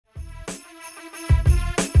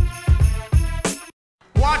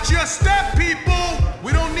step, people!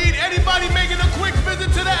 We don't need anybody making a quick visit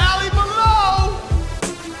to the alley below!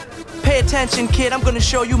 Pay attention, kid. I'm gonna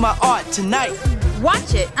show you my art tonight.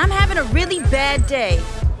 Watch it. I'm having a really bad day.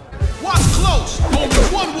 Watch close! Only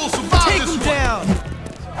one will survive Take this him one! down!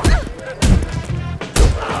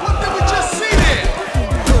 What did we just see there?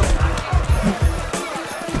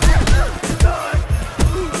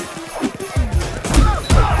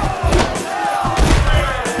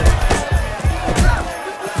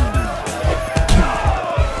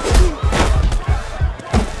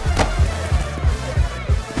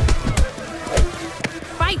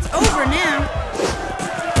 Fight's over now.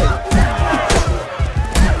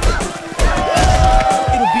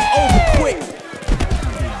 It'll be over quick.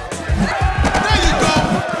 There you go!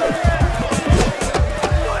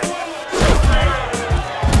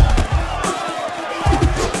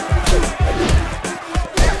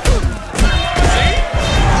 See?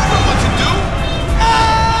 You know what to do!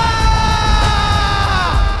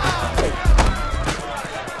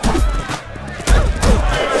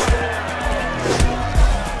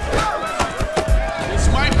 This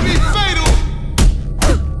might be fatal!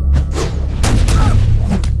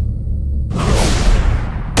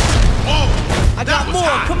 Whoa! I got was more.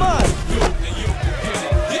 hot. Come on.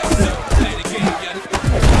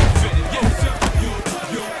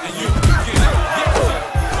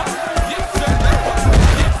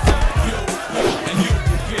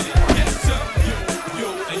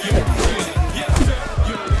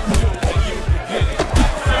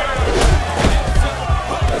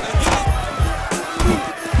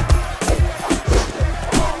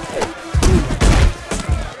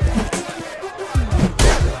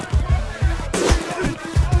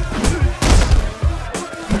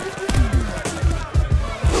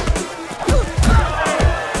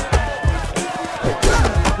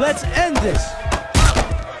 Let's end this.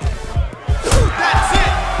 That's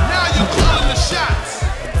it! Now you're calling the shots!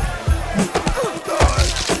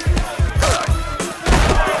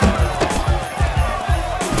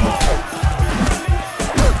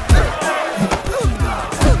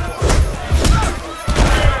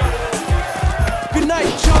 Good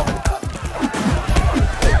night, chump.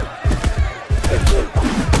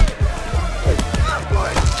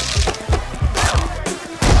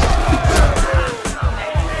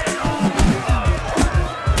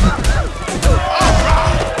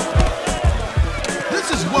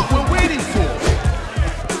 This is what we're waiting for!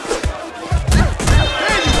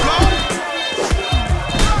 There you go!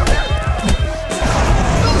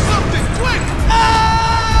 Do something quick!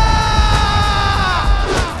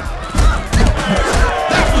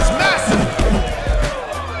 That was massive!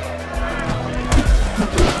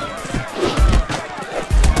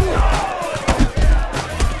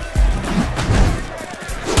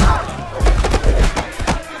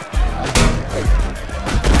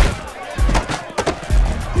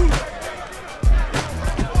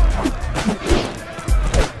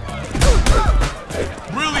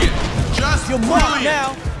 Brilliant! Just You're marked brilliant!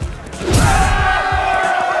 now.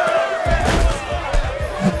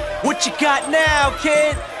 What you got now,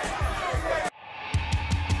 kid?